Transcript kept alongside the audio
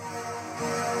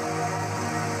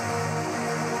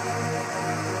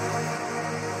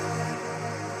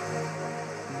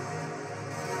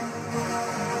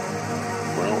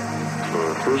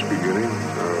first beginning,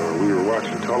 we were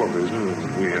watching television,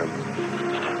 and we had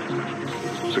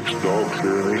 6 dogs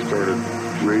here, and they started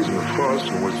raising a fuss,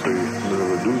 in which they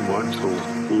never do much. So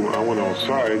I went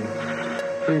outside,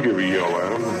 didn't give a yell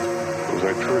at them. As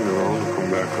I turned around and come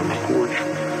back on the porch,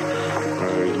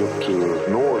 I looked to the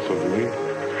north of me,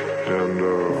 and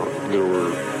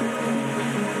there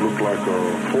looked like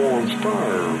a fallen star.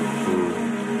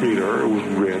 Radar, it was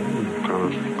red, and kind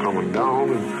of coming down,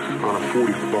 and on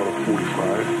about a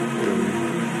 45. And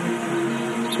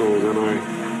so then I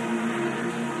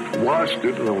watched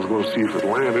it, and I was going to see if it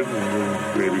landed, and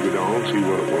then maybe go down and see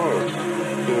what it was.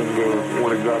 And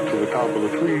when it got to the top of the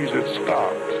trees, it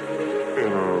stopped,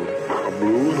 and a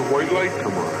blue and a white light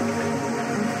come on.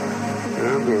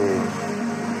 And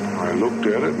I looked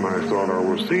at it, and I thought I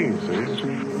was seeing things.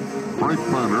 Frank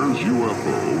Manor's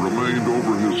UFO remained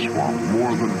over his swamp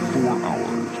more than 4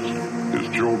 hours. His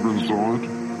children saw it,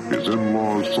 his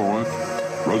in-laws saw it,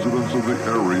 residents of the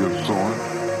area saw it,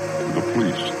 and the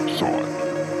police saw it.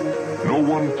 No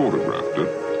one photographed it,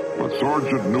 but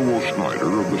Sergeant Newell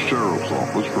Schneider of the Sheriff's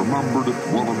Office remembered it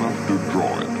well enough to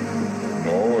draw it.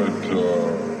 No, it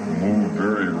moved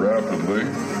very rapidly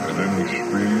at any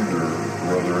speed or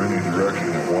rather any direction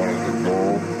it wanted to go.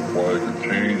 While it could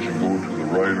change and go to the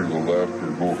right or the left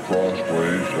or go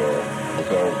crossways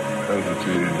without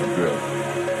hesitating a bit.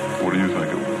 What do you think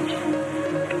it was?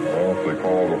 Well, if they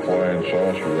call it a flying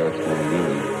saucer, that's what it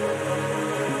is.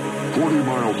 40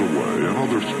 miles away,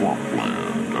 another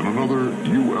swampland and another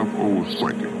UFO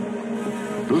sighting.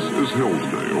 This is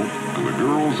Hillsdale, and the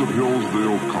girls at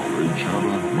Hillsdale College had a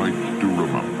night to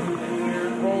remember.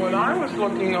 Well, when I was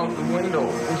looking out the window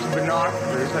with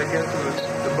binoculars, I guess it was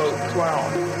about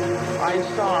 12, I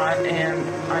saw it, and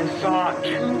I saw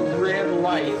 2 red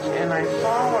lights, and I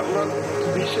saw what looked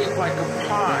to be shaped like a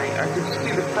pie. I could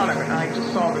see the front of it, and I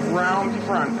just saw the round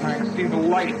front, and I could see the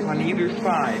lights on either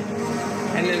side.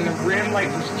 And then the red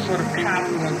light was sort of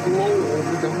casting a glow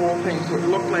over the whole thing, so it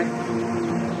looked like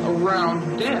a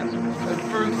round disc. At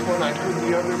first, when I heard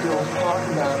the other girls talk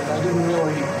about it,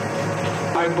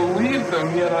 I believed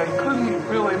them, yet I couldn't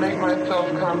really make myself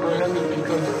comprehend it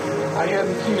because I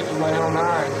hadn't seen it with my own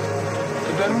eyes.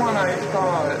 But then when I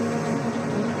saw it,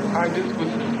 I just was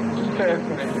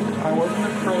fascinated. I wasn't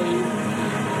afraid.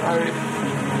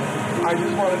 I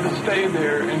just wanted to stay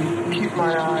there and keep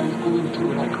my eyes glued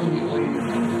to it. I couldn't leave.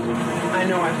 I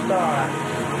know I saw it,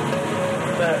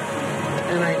 but,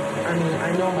 and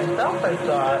I know myself I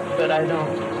saw it, but I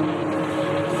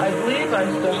believe I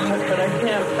saw it, but I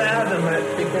can't fathom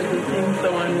it because it seems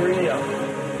so unreal.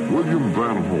 William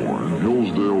Van Horn,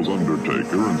 Hillsdale's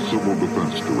undertaker and civil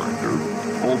defense director,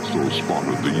 also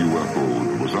spotted the UFO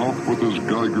and was out with his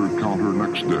Geiger counter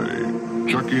next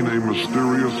day, checking a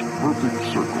mysterious perfect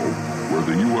circle where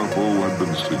the UFO had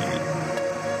been seen.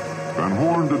 Van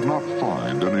Horn did not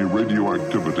find any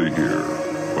radioactivity here,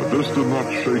 but this did not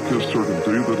shake his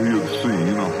certainty that he had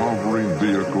seen a hovering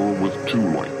vehicle with 2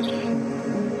 lights.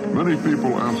 Many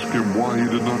people asked him why he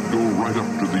did not go right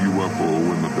up to the UFO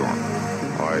in the dark.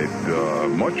 I'd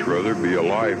much rather be a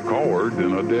live coward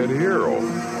than a dead hero.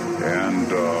 And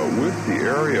with the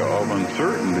area of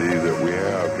uncertainty that we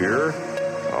have here,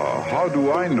 how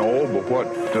do I know but what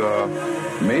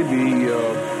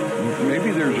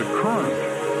maybe there's a current,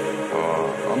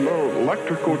 an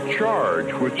electrical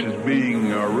charge which is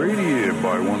being radiated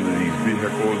by one of these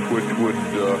vehicles which would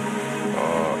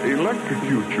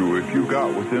electrocute you if you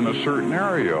got within a certain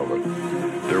area of it.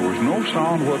 There was no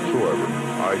sound whatsoever.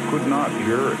 I could not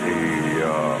hear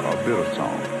a bit of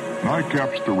sound.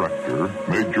 NICAP's director,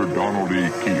 Major Donald E.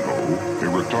 Kehoe, a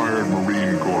retired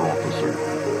Marine Corps officer,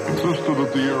 insisted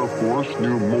that the Air Force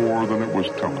knew more than it was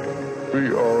telling.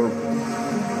 We are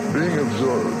being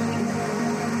observed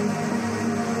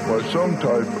by some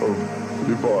type of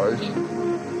device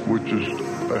which is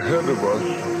ahead of us,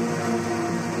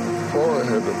 far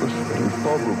ahead of us, and is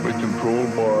probably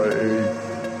controlled by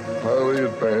a highly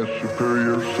advanced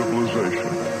superior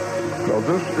civilization. Now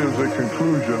this is a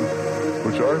conclusion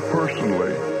which I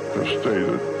personally have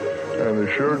stated and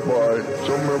is shared by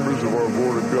some members of our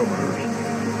Board of Governors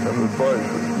and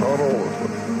advisors, not all of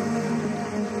them.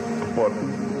 But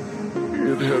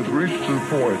it has reached to the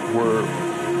point where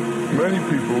many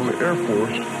people in the Air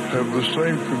Force have the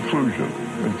same conclusion.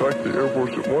 In fact, the Air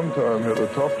Force at one time had a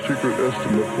top secret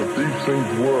estimate that these things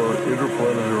were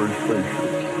interplanetary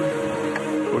spaceships.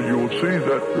 So you will see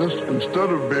that this, instead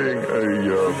of being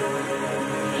a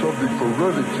subject for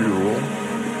ridicule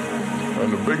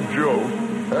and a big joke,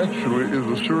 actually is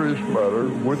a serious matter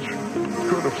which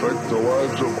could affect the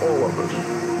lives of all of us.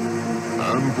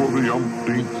 And for the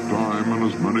umpteenth time in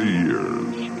as many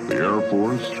years, The Air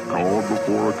Force, called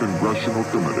before a congressional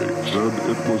committee, said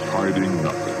it was hiding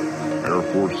nothing. Air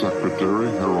Force Secretary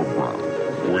Harold Brown.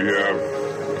 We have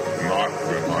not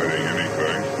been hiding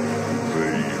anything. The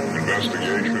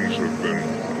investigations have been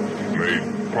made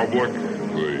public.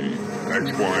 The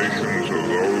explanations of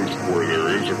those where there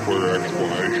is a clear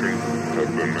explanation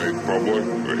have been made public.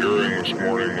 The hearing this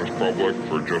morning was public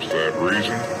for just that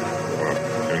reason.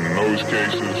 In those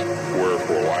cases where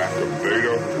for lack of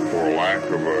data or lack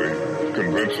of a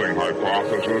convincing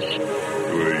hypothesis,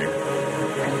 the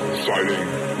sighting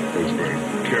has been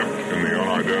kept in the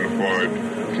unidentified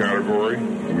category,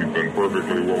 we've been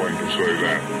perfectly willing to say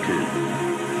that too.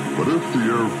 But if the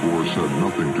Air Force had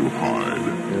nothing to hide,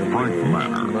 Frank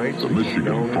Manor, the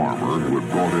Michigan farmer who had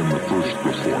brought in the first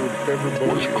report,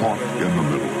 was caught in the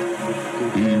middle.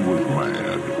 He was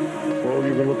mad. Well,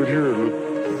 you can look at here. Look,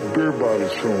 beer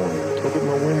bottles thrown. Look at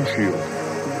my windshield.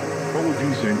 What would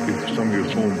you think if somebody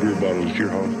was throwing beer bottles to your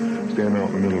house, standing out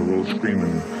in the middle of the road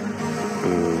screaming,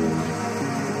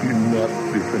 you nut,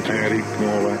 you're fanatic, and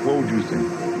all that? What would you think?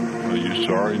 Are you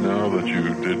sorry now that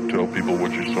you did tell people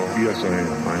what you saw? Yes, I am.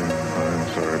 I'm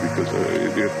sorry because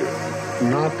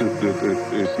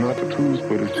it's not the truth,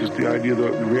 but it's just the idea,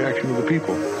 the reaction of the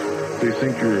people. They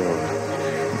think you're a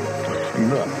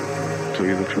nut. Tell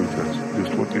you the truth, that's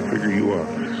just what they figure you are.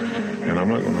 And I'm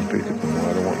not going to take it anymore.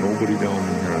 I don't want nobody down in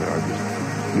here. I just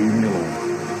leave me alone.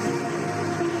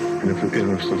 And if the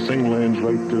thing lands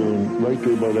right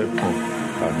there by that pump,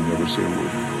 I'd never say a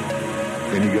word.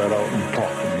 Then he got out and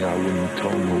talked to me. I wouldn't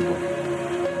tell nobody.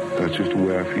 That's just the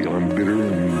way I feel. I'm bitter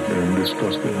and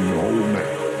disgusted and the whole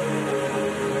matter.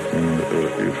 And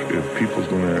if people's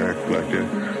going to act like that,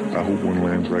 I hope one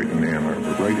lands right in Ann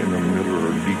Arbor, right in the middle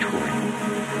of Detroit.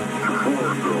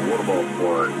 Ford, what about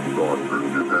flying saucers?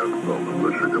 You had some in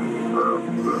Michigan last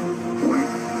week.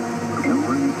 Can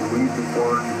we lead the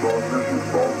flying saucers? You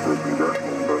saw for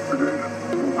congressional investigation.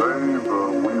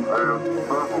 We've had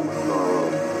several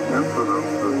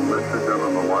incidents in Michigan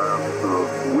in the last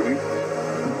week.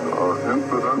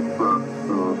 Incidents that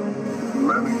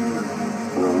many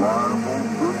reliable,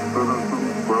 good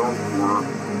citizens felt were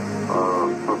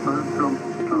sufficient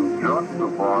to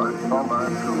justify some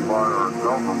action by our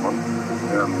government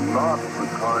and not the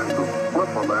kind of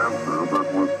flippant answer that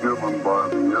was given by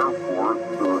the Air Force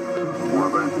where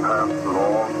they passed it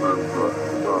off as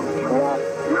swamp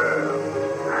gas.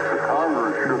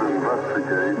 Congress should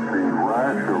investigate the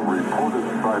rash of reported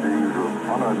sightings of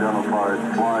unidentified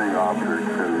flying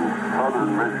objects in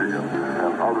southern Michigan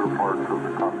and other parts of the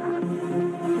country.